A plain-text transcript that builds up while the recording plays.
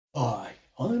Hi,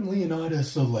 I'm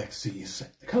Leonidas Alexis,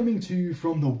 coming to you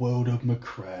from the world of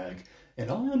Macragge,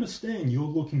 and I understand you're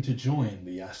looking to join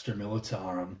the Astra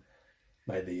Militarum.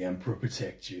 May the Emperor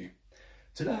protect you.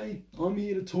 Today, I'm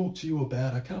here to talk to you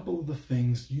about a couple of the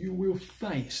things you will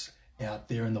face out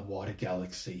there in the wider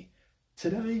galaxy.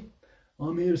 Today,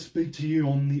 I'm here to speak to you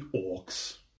on the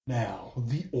Orcs. Now,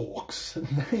 the Orcs,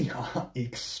 they are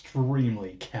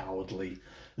extremely cowardly.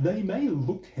 They may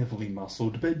look heavily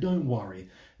muscled, but don't worry,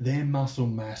 their muscle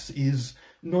mass is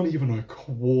not even a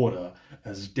quarter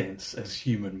as dense as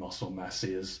human muscle mass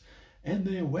is. And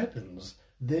their weapons,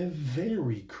 they're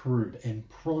very crude and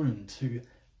prone to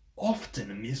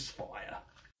often misfire.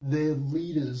 Their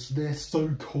leaders, their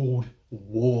so-called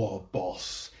war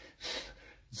boss,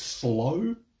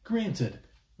 slow, granted,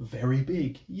 very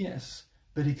big, yes,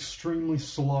 but extremely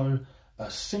slow.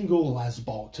 A single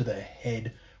lasbolt to their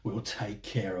head will take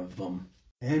care of them.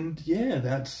 And yeah,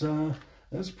 that's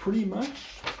pretty much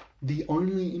the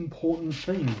only important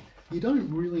thing. You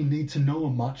don't really need to know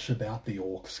much about the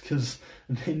Orcs because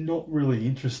they're not really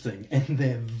interesting and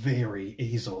they're very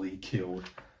easily killed.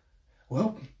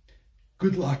 Well,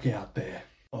 good luck out there.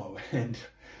 Oh, and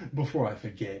before I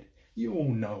forget, you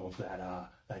all know of that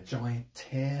giant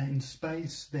tear in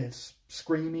space that's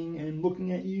screaming and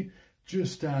looking at you.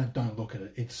 Just don't look at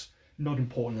it. It's not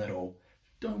important at all.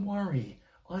 Don't worry.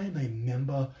 I am a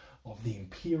member of the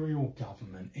Imperial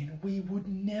government and we would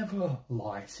never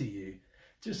lie to you.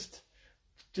 Just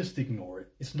ignore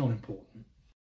it. It's not important.